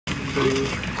2, 1,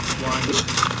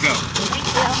 go.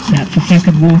 That's the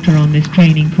second water on this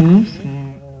training course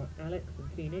for Alex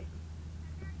and Phoenix.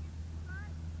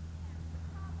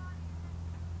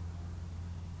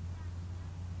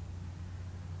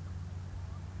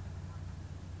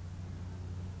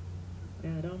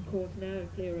 And on course now,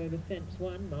 clear over fence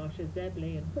 1, Marsha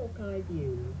Zebley and Hawkeye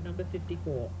View, number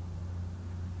 54.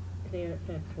 Clear at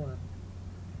fence 1.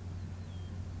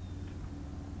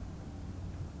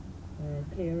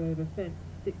 And clear over fence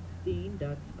 16,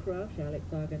 Dutch Crush, Alex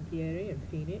Argentieri and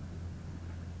Phoenix.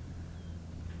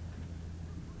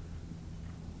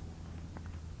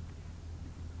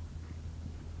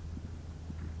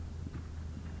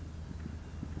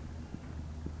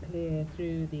 Clear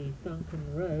through the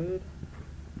sunken road,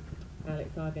 Alex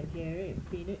Argentieri and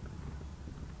Phoenix.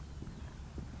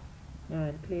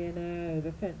 And clear now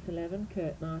over fence 11,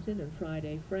 Kurt Martin and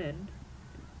Friday Friend.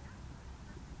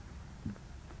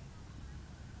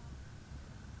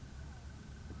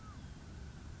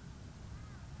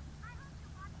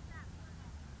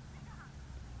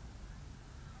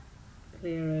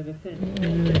 Clear over fence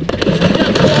 10.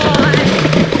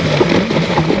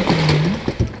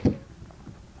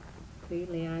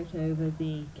 Cleanly out over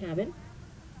the cabin,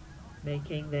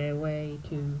 making their way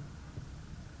to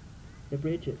the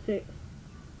bridge at 6.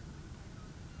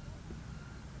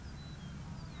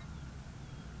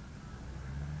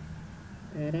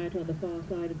 And out on the far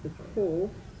side of the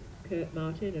course, Kurt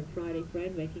Martin and Friday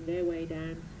Friend making their way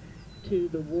down to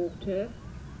the walk turf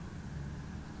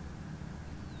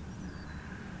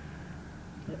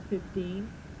at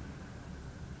 15.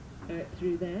 Out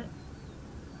through that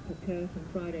for Kurt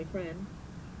and Friday Friend.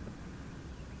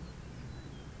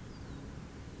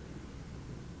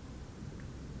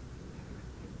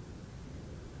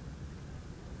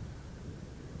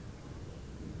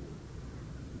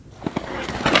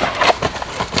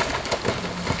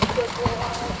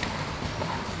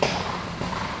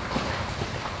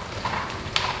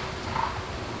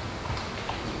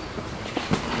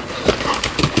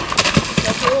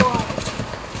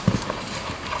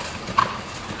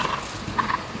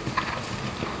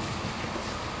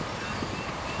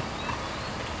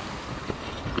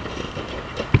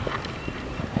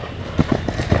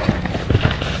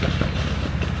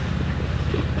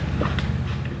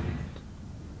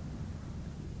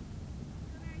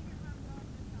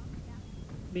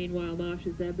 Meanwhile,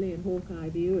 Marsha Zebley and Hawkeye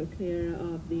View are clear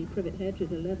of the privet hedge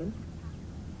at 11.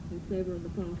 It's over on the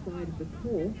far side of the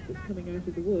course. It's coming out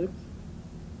of the woods.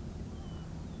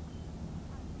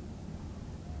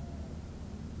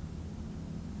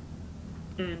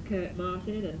 And Kurt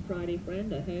Martin and Friday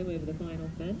Friend are home over the final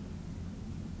fence.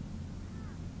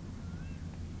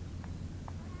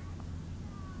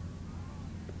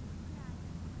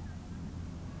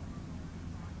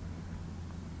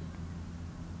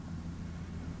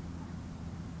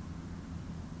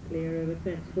 Clear over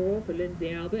fence 4 for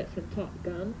Lindsay Alberts and Top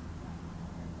Gun,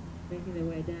 making their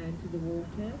way down to the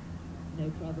water. No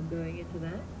problem going into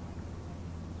that.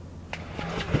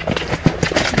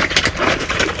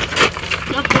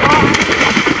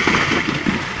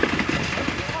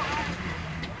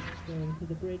 Going to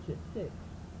the bridge at 6.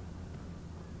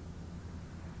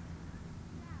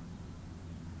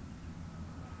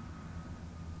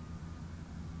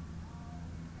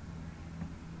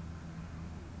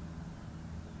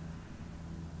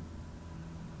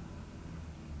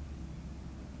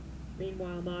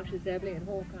 Meanwhile, Marsha Zebley and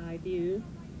Hawkeye View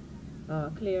are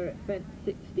clear at fence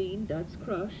 16, Dutch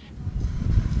Crush.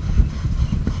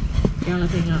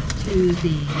 Galloping up to the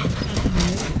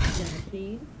road at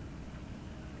 17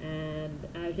 and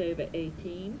out over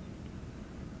 18.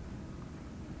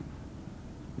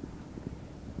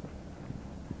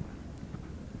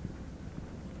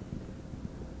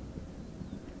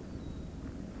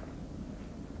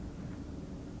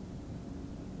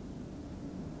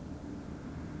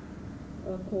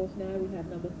 On course now we have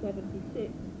number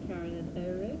 76, Carolyn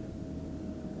O'Reilly,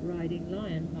 riding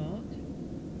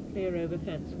Lionheart, clear over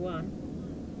fence 1.